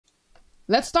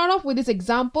Let's start off with this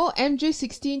example,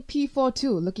 MJ16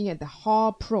 P42, looking at the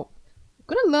Hall probe.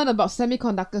 We're going to learn about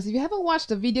semiconductors. If you haven't watched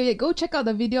the video yet, go check out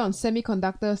the video on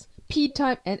semiconductors,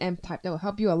 P-type and M-type. That will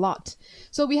help you a lot.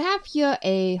 So we have here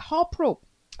a Hall probe,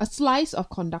 a slice of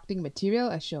conducting material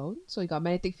as shown. So you got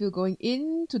magnetic field going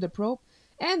into the probe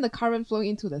and the current flowing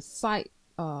into the side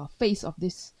face of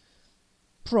this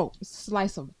probe,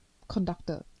 slice of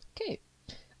conductor. Okay,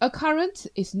 a current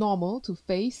is normal to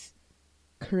face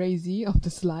crazy of the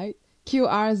slide,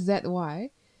 QRZY,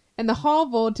 and the Hall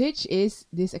voltage is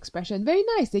this expression. Very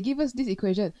nice, they give us this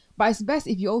equation, but it's best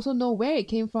if you also know where it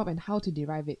came from and how to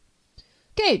derive it.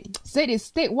 Okay,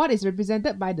 state what is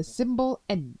represented by the symbol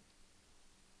N.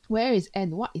 Where is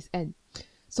N? What is N?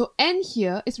 So N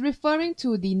here is referring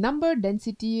to the number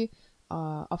density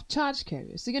of charge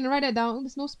carriers. So you're gonna write that down.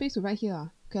 There's no space to write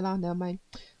here. Okay lah, never mind.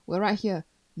 We'll write here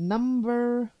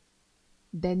number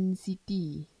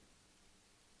density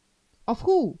of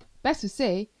who? Best to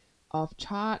say of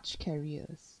charge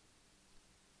carriers.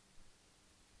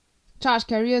 Charge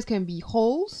carriers can be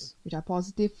holes, which are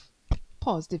positive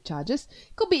charges.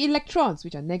 It could be electrons,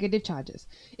 which are negative charges.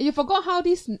 If you forgot how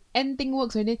this N thing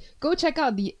works, go check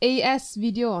out the AS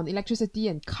video on electricity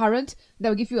and current. That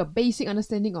will give you a basic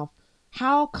understanding of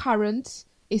how current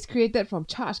is created from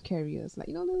charge carriers, like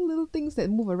little things that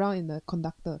move around in the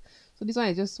conductor. So this one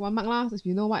is just 1 mark lah. If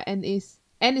you know what N is.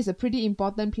 N is a pretty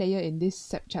important player in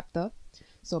this chapter.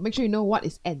 So make sure you know what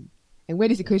is N and where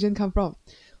this equation come from.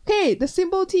 Okay, the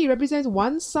symbol T represents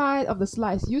one side of the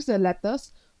slice. Use the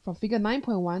letters from figure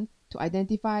 9.1 to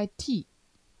identify T.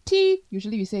 T,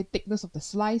 usually we say thickness of the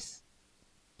slice.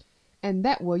 And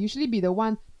that will usually be the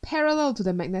one parallel to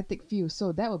the magnetic field.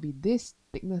 So that will be this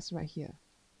thickness right here.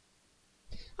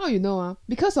 How you know?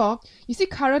 Because you see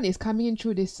current is coming in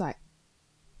through this side.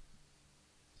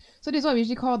 So this is what we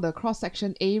usually call the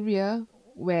cross-section area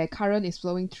where current is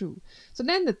flowing through. So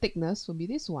then the thickness will be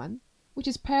this one, which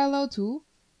is parallel to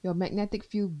your magnetic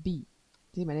field B.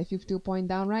 See, magnetic field still point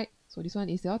down, right? So this one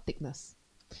is your thickness.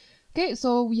 Okay,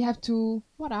 so we have to,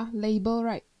 label,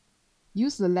 right?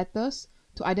 Use the letters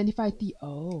to identify T.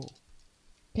 Oh.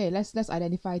 Okay, let's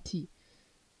identify T.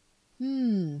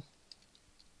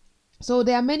 So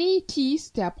there are many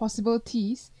T's, there are possible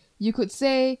T's. You could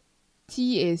say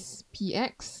T is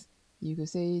PX. You could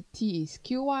say T is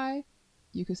QY.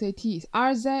 You could say T is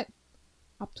RZ.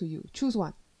 Up to you. Choose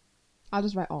one. I'll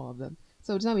just write all of them.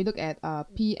 So now we look at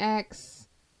PX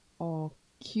or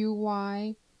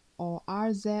QY or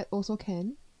RZ also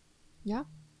can. Yeah?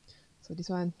 So this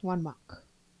one, 1 mark.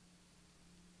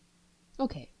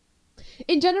 Okay.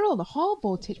 In general, the Hall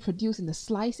voltage produced in the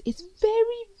slice is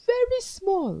very, very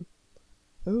small.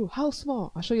 Oh, how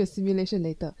small? I'll show you a simulation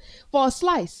later. For a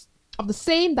slice of the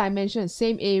same dimension,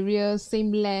 same area,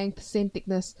 same length, same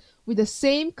thickness, with the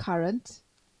same current,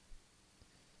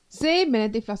 same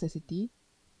magnetic flux density,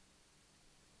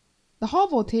 the Hall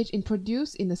voltage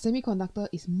produced in the semiconductor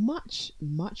is much,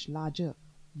 much larger.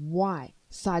 Why?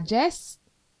 Suggest?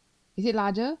 Is it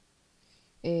larger?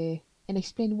 And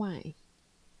explain why.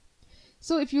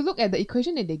 So if you look at the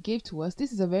equation that they gave to us,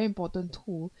 this is a very important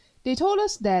tool. They told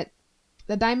us that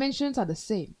the dimensions are the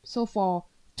same. So for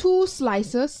two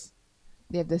slices,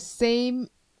 they have the same,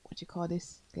 what you call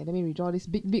this? Okay, let me redraw this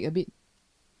big a bit.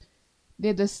 They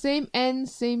have the same N,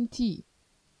 same T.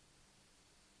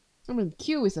 I mean,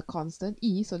 Q is a constant,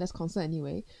 E, so that's constant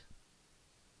anyway.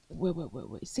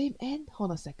 Wait. Same N?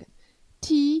 Hold on a second.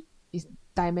 T is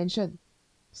dimension.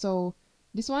 So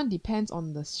this one depends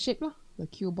on the shape, the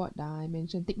cuboid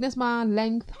dimension. Thickness,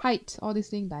 length, height, all these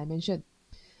things, dimension.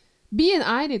 B and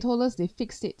I, they told us they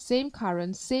fixed it. Same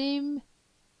current, same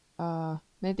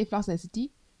magnetic flux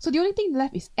density. So the only thing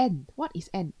left is N. What is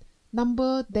N?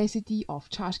 Number density of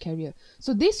charge carrier.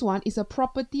 So this one is a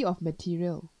property of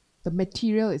material. The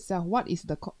material itself. What is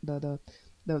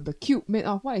the cube made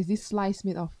of? What is this slice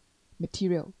made of?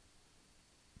 Material.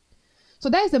 So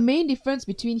that is the main difference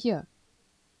between here.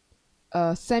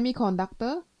 A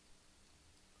semiconductor.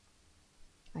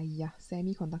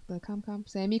 Semiconductor, come.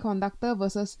 Semiconductor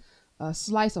versus a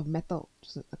slice of metal,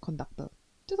 just a conductor.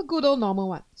 Just a good old normal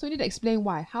one. So you need to explain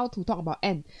why, how to talk about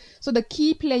N. So the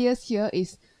key players here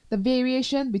is the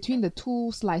variation between the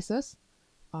two slices,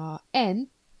 N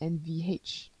and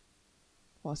VH.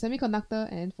 For semiconductor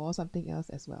and for something else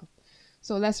as well.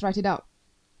 So let's write it out.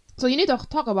 So you need to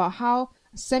talk about how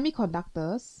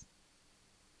semiconductors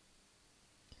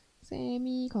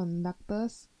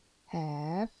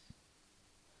have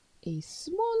a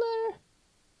smaller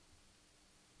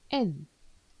N,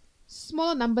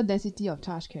 smaller number density of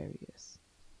charge carriers.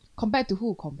 Compared to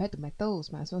who? Compared to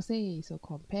metals, might as well say. So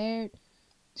compared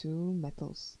to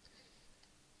metals.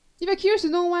 If you're curious to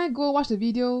know why, go watch the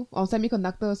video on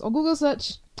semiconductors or Google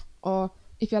search. Or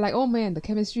if you're like, oh man, the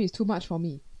chemistry is too much for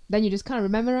me, then you just kind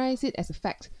of memorize it as a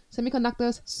fact.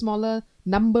 Semiconductors, smaller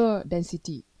number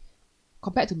density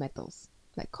compared to metals,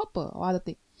 like copper or other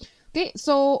thing. Okay,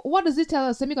 so what does it tell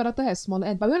us? Semiconductor has smaller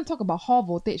end, but we want to talk about Hall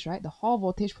voltage, right? The Hall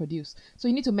voltage produced. So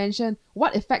you need to mention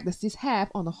what effect does this have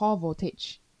on the Hall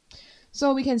voltage.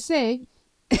 So we can say,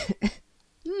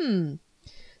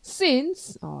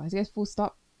 since, I guess full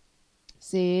stop,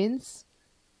 since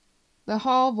the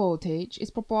Hall voltage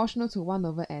is proportional to 1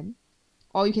 over n,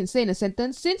 or you can say in a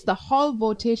sentence, since the Hall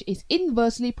voltage is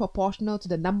inversely proportional to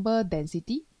the number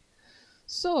density,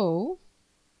 so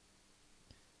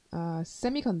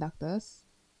semiconductors,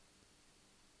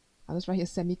 I'll just write here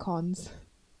semicons,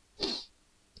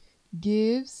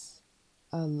 gives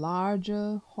a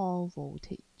larger Hall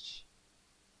voltage.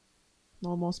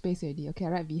 No more space already. Okay, I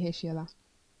write VH here lah.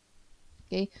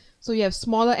 Okay, so you have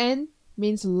smaller n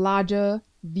means larger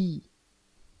V.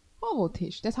 Hall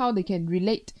voltage. That's how they can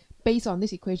relate. Based on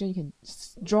this equation, you can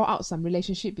draw out some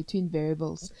relationship between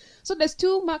variables. So there's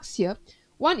 2 marks here.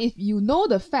 One, if you know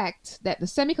the fact that the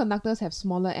semiconductors have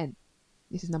smaller n.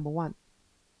 This is number 1.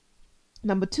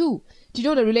 Number 2, do you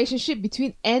know the relationship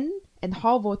between n and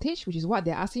Hall voltage, which is what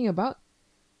they're asking about?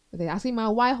 They're asking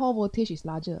about why Hall voltage is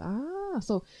larger.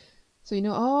 So you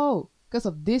know, oh, because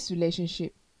of this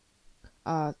relationship,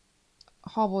 Hall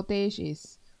voltage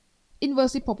is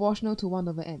inversely proportional to 1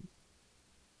 over n.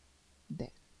 There.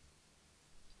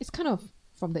 It's kind of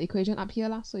from the equation up here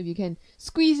lah. So if you can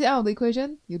squeeze it out of the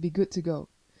equation, you'll be good to go.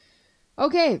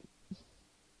 Okay.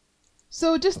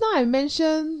 So just now I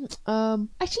mentioned,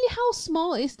 actually how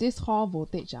small is this Hall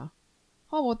voltage? Hall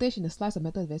voltage in a slice of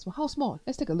metal is very small. How small?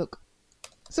 Let's take a look.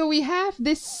 So we have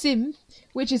this sim,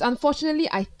 which is unfortunately,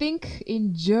 I think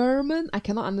in German, I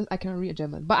cannot read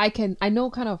German, but I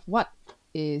know kind of what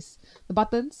is the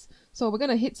buttons. So we're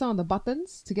gonna hit some of the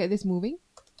buttons to get this moving.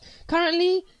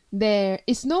 Currently, there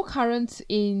is no current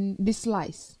in this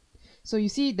slice. So you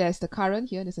see there's the current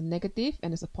here, there's a negative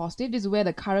and there's a positive. This is where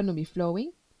the current will be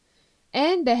flowing.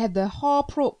 And they have the Hall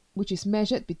probe, which is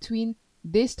measured between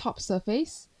this top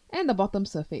surface and the bottom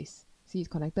surface. See, it's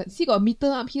connected. See, got a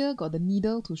meter up here, got the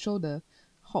needle to show the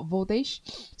hot voltage.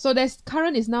 So there's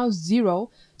current is now 0.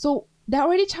 So there are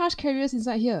already charge carriers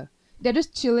inside here. They're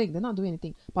just chilling. They're not doing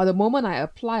anything. But the moment I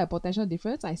apply a potential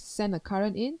difference, I send a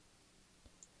current in.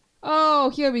 Oh,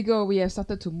 here we go. We have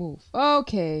started to move.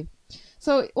 Okay.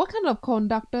 So what kind of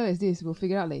conductor is this? We'll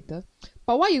figure out later.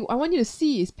 But what I want you to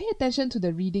see is pay attention to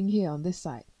the reading here on this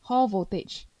side. Hall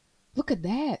voltage. Look at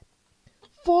that.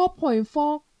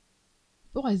 4.4.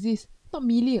 What is this? Not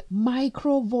milli,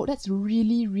 microvolt. That's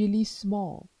really, really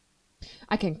small.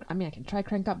 I can try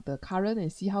crank up the current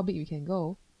and see how big we can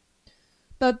go.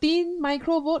 13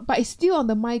 microvolt, but it's still on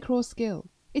the micro scale.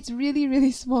 It's really,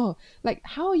 really small. Like,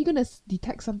 how are you going to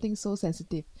detect something so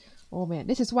sensitive? Oh man,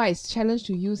 this is why it's challenged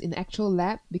to use in the actual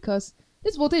lab, because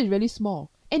this voltage is really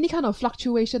small. Any kind of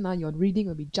fluctuation, your reading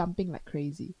will be jumping like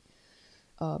crazy.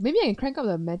 Maybe I can crank up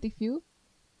the magnetic field.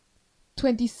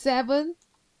 27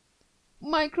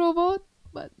 microvolt,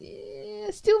 but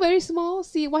still very small.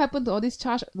 See what happened to all this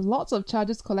charge? Lots of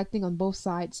charges collecting on both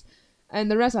sides.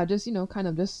 And the rest are just, kind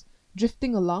of just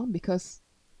drifting along because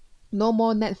no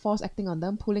more net force acting on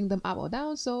them, pulling them up or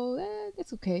down. So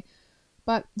it's okay.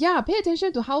 But yeah, pay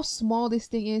attention to how small this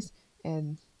thing is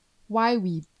and why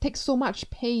we take so much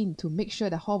pain to make sure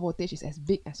the Hall voltage is as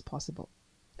big as possible.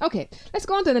 Okay, let's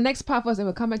go on to the next part first and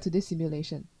we'll come back to this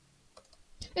simulation.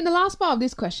 In the last part of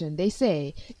this question, they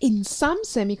say, in some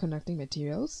semiconducting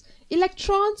materials,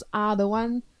 electrons are the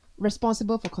one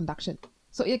responsible for conduction.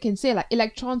 So you can say like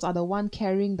electrons are the one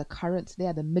carrying the current. They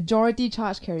are the majority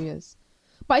charge carriers.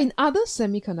 But in other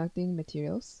semiconducting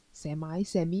materials,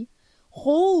 semi,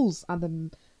 holes are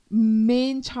the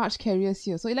main charge carriers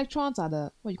here. So electrons are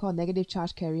the what you call negative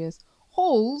charge carriers.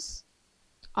 Holes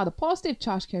are the positive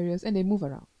charge carriers and they move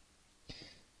around.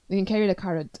 They can carry the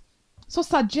current. So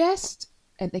suggest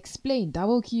and explain,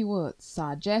 double keyword,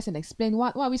 suggest and explain.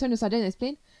 What are we trying to suggest and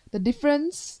explain? The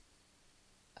difference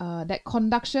that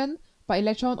conduction by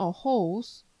electron or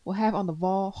holes will have on the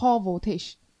Hall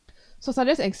voltage. So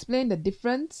suggest and explain the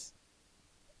difference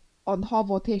on Hall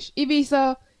voltage. If it's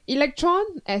a electron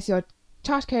as your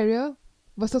charge carrier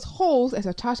versus holes as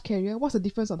your charge carrier, what's the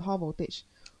difference on Hall voltage?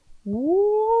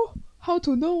 Ooh, how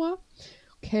to know?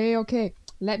 Okay.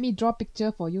 Let me draw a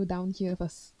picture for you down here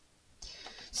first.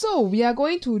 So we are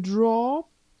going to draw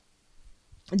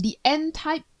the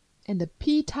N-type and the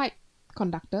P-type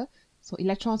conductor. So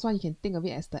electrons one, you can think of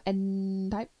it as the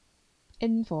N-type.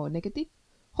 N for negative.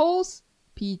 Holes,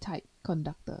 P-type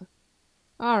conductor.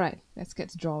 Alright, let's get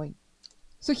to drawing.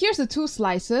 So here's the two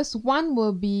slices. One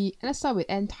will be, let's start with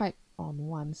N-type on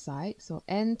one side. So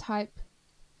N-type,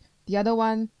 the other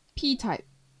one P-type.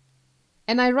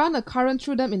 And I run a current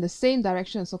through them in the same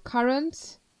direction. So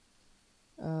current,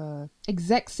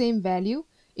 exact same value,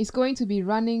 is going to be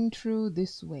running through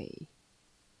this way.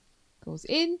 Goes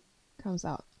in, comes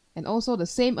out. And also the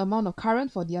same amount of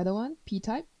current for the other one,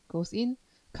 P-type, goes in,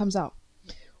 comes out.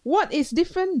 What is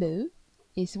different though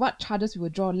is what charges we will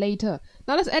draw later.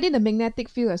 Now let's add in the magnetic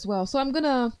field as well. So I'm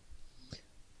gonna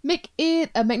make it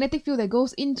a magnetic field that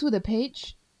goes into the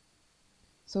page.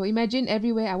 So imagine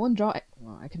everywhere, I won't draw,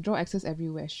 well, I can draw X's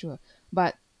everywhere, sure.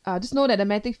 But just know that the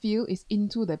magnetic field is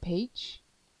into the page.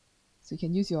 So you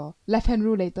can use your left hand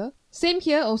rule later. Same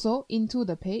here also, into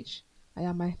the page.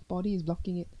 My body is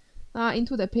blocking it.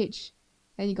 Into the page.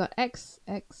 And you got X,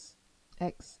 X,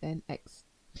 X, and X.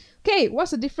 Okay,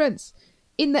 what's the difference?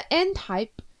 In the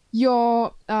N-type,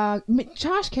 your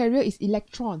charge carrier is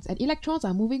electrons. And electrons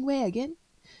are moving where again?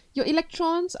 Your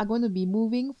electrons are going to be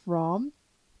moving from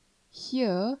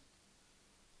here,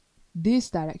 this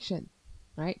direction,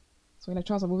 right? So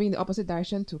electrons are moving in the opposite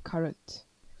direction to current.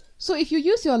 So if you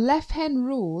use your left hand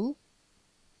rule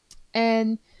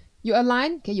and you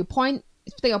align, okay, you point,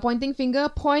 take your pointing finger,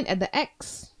 point at the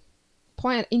X,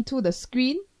 point into the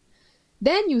screen,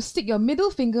 then you stick your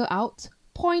middle finger out,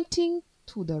 pointing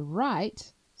to the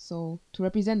right, so to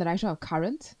represent the direction of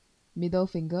current, middle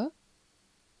finger.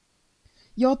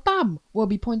 Your thumb will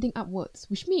be pointing upwards,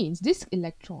 which means this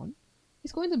electron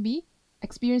is going to be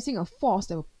experiencing a force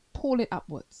that will pull it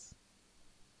upwards.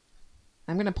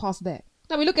 I'm going to pause there.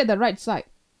 Now we look at the right side.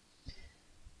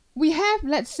 We have,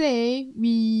 let's say,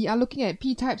 we are looking at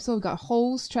P-type, so we've got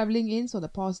holes traveling in, so the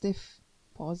positive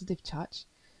charge.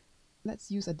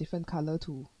 Let's use a different color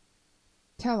to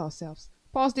tell ourselves.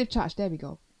 Positive charge, there we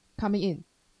go, coming in.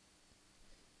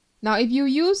 Now if you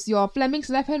use your Fleming's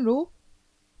left hand rule,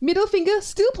 middle finger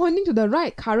still pointing to the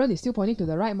right, current is still pointing to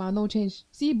the right, no change.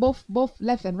 See, both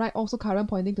left and right also current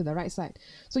pointing to the right side.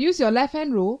 So use your left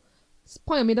hand rule,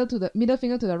 point your middle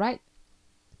finger to the right,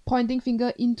 pointing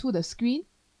finger into the screen.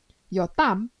 Your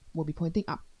thumb will be pointing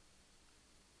up.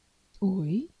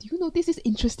 Oi, do you notice this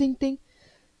interesting thing?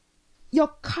 Your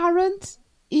current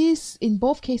is in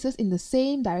both cases in the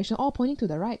same direction, all pointing to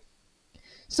the right.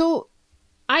 So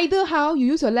either how you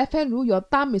use your left hand rule, your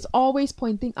thumb is always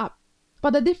pointing up.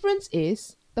 But the difference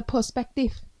is the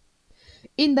perspective.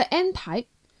 In the N-type,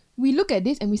 we look at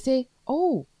this and we say,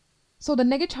 oh, so the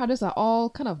negative charges are all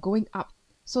kind of going up.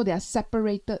 So they are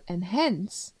separated, and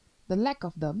hence the lack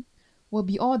of them will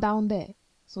be all down there.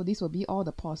 So this will be all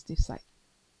the positive side.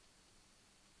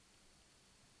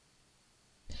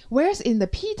 Whereas in the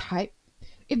P-type,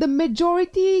 if the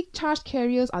majority charge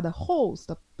carriers are the holes,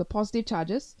 the positive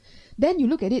charges, then you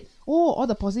look at it, oh, all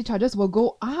the positive charges will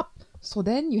go up. So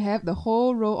then you have the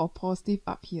whole row of positive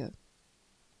up here.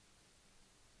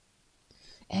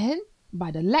 And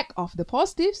by the lack of the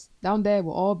positives, down there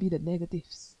will all be the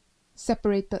negatives.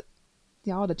 Separated.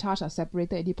 See how the charge are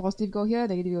separated. The positive go here,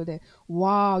 negative go there.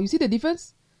 Wow, you see the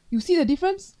difference? You see the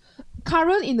difference?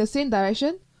 Current in the same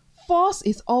direction, force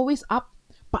is always up,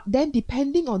 but then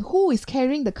depending on who is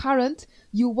carrying the current,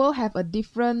 you will have a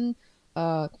different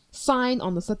sign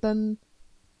on a certain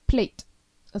plate,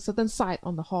 a certain side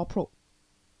on the Hall probe.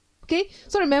 Okay,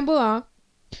 so remember,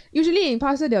 usually in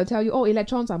parser they'll tell you, oh,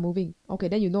 electrons are moving. Okay,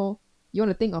 then you know, you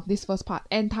want to think of this first part,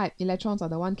 N-type, electrons are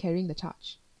the one carrying the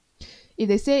charge. If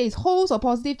they say it's holes or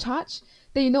positive charge,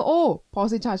 then you know, oh,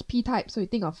 positive charge, P-type. So you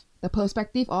think of the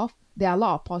perspective of there are a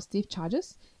lot of positive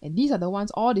charges, and these are the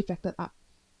ones all deflected up.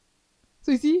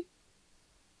 So you see,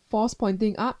 force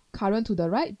pointing up, current to the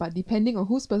right, but depending on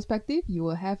whose perspective, you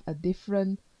will have a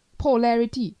different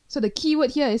polarity. So the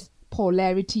keyword here is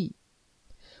polarity.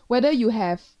 Whether you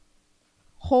have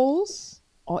holes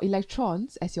or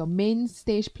electrons as your main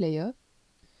stage player,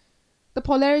 the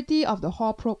polarity of the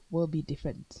Hall probe will be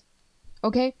different.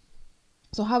 Okay,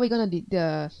 so how are we gonna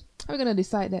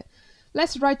decide that?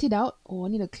 Let's write it out. Oh, I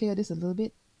need to clear this a little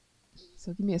bit.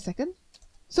 So give me a second.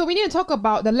 So we need to talk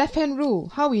about the left-hand rule,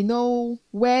 how we know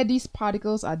where these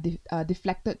particles are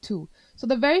deflected to. So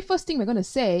the very first thing we're going to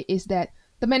say is that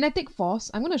the magnetic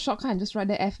force, I'm going to shortcut and just write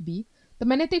there FB, the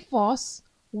magnetic force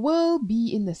will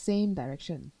be in the same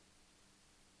direction.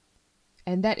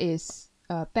 And that is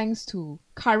thanks to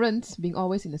current being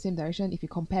always in the same direction if you're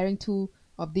comparing two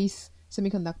of these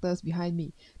semiconductors behind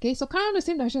me. Okay, so current in the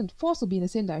same direction, force will be in the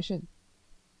same direction.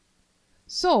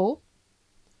 So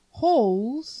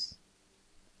holes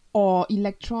or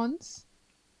electrons,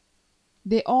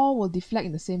 they all will deflect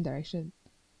in the same direction.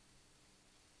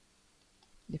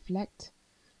 Deflect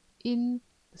in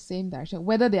the same direction,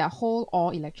 whether they are hole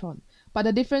or electron. But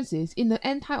the difference is, in the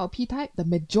n-type or p-type, the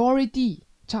majority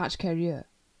charge carrier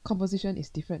composition is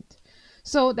different.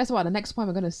 So that's what the next point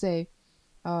we're going to say.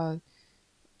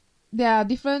 There are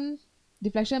different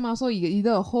deflection, so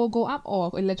either a hole go up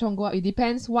or electron go up. It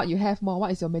depends what you have more,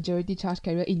 what is your majority charge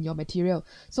carrier in your material.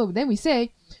 So then we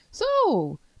say,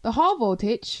 so the Hall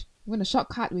voltage, we're going to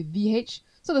shortcut with VH.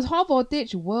 So the Hall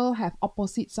voltage will have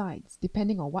opposite sides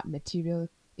depending on what material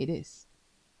it is.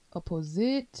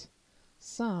 Opposite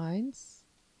signs,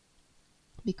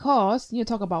 because you need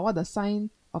to talk about what the sign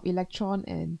of electron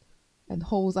and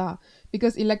holes are.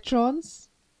 Because electrons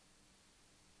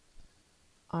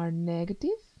are negative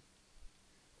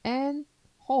and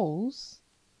holes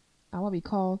are what we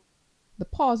call the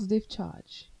positive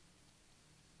charge.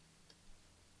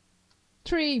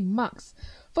 3 marks.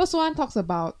 First one talks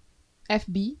about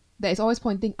FB, that is always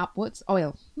pointing upwards. Oh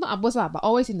well, not upwards but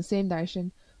always in the same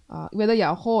direction. Whether you're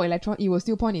a hole or electron, it will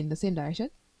still point in the same direction,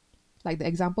 like the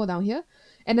example down here.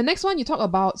 And the next one you talk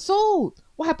about, so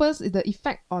what happens is the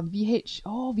effect on VH.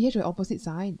 Oh, VH will opposite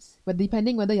signs, but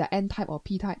depending whether you're n-type or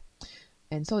p-type.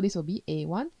 And so this will be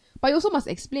A1. But you also must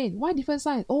explain why different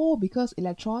signs. Oh, because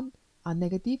electrons are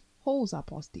negative, holes are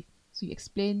positive. So you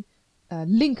explain,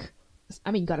 link.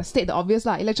 I mean, gotta state the obvious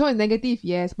lah. Electron is negative,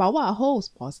 yes, but what are holes?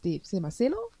 Positive. So you must say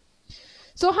no.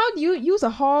 So how do you use a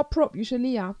Hall probe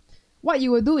usually? What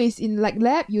you will do is, in like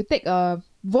lab, you take a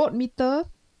voltmeter,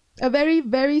 a very,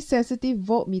 very sensitive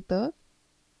voltmeter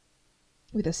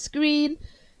with a screen.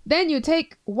 Then you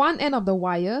take one end of the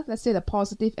wire, let's say the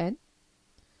positive end,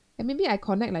 and maybe I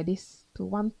connect like this to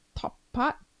one top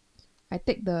part. I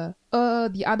take the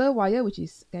other wire, which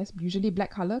is, I guess, usually black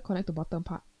color, connect to bottom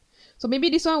part. So maybe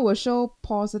this one will show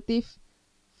positive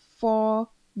 4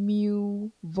 mu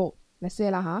volt. Let's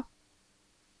say lah.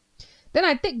 Then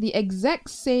I take the exact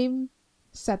same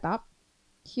setup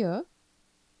here,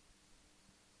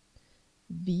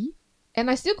 V,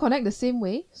 and I still connect the same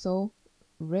way. So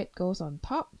red goes on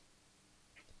top,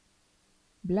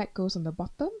 black goes on the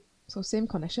bottom. So same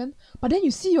connection. But then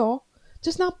you see,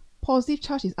 just now positive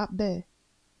charge is up there,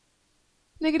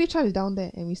 negative charge is down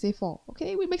there, and we say 4.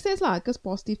 Okay, it makes sense lah, because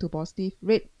positive to positive,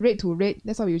 red to red.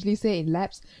 That's what we usually say in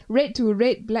labs. Red to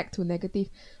red, black to negative.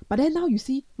 But then now you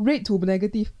see red to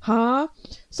negative.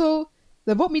 So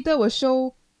the voltmeter will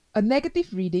show a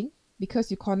negative reading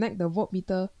because you connect the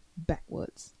voltmeter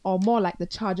backwards, or more like the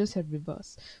charges have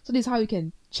reversed. So this is how you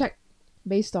can check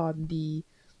based on the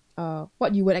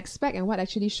what you would expect and what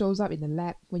actually shows up in the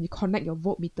lab when you connect your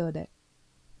voltmeter there.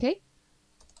 Okay.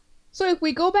 So if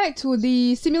we go back to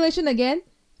the simulation again,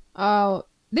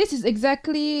 this is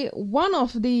exactly one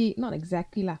of the, not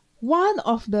exactly lah, one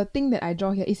of the thing that I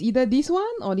draw here is either this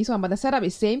one or this one, but the setup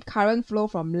is same. Current flow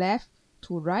from left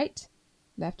to right.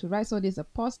 So this is a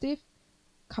positive,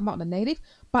 come out the negative.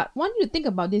 But want you to think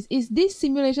about this, is this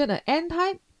simulation an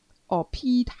n-type or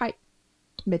p-type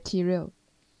material?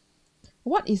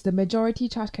 What is the majority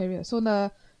charge carrier? So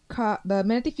the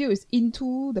magnetic field is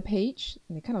into the page,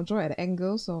 and they kind of draw at an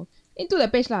angle, so into the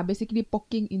page lah, basically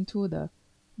poking into the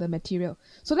material.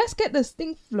 So let's get this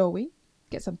thing flowing,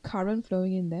 get some current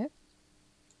flowing in there.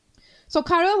 So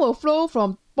current will flow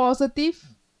from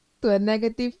positive to the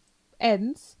negative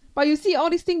ends, but you see all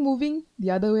these things moving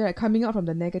the other way, right, coming out from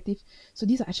the negative. So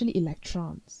these are actually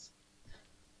electrons.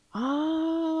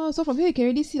 So from here you can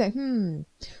already see like,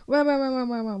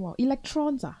 well,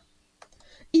 electrons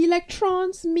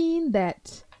Electrons mean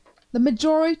that the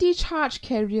majority charge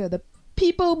carrier, the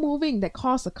people moving that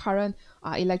cause the current,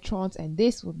 are electrons, and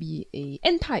this will be a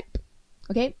n-type,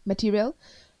 okay, material.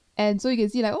 And so you can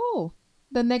see like, oh,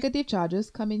 the negative charges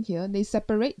come in here, they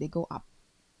separate, they go up.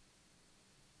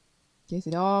 Okay, so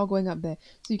they're all going up there.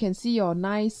 So you can see your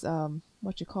nice,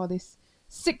 what you call this,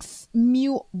 6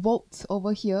 mu volts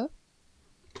over here.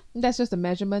 And that's just the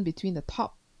measurement between the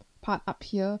top part up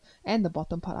here and the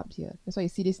bottom part up here. That's why you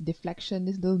see this deflection,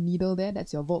 this little needle there,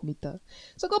 that's your voltmeter.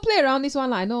 So go play around this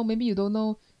one. I know maybe you don't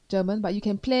know German, but you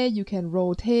can play, you can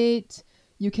rotate,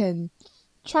 you can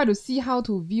try to see how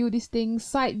to view this thing,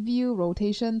 side view,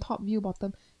 rotation, top view,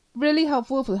 bottom. Really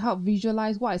helpful to help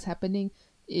visualize what is happening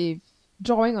if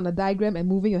drawing on a diagram and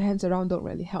moving your hands around don't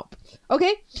really help.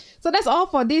 Okay, so that's all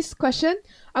for this question.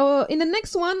 In the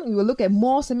next one, we will look at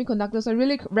more semiconductors. I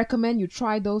really recommend you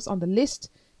try those on the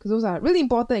list, because those are really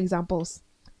important examples.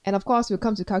 And of course, we'll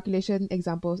come to calculation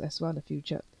examples as well in the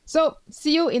future. So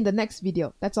see you in the next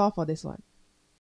video. That's all for this one.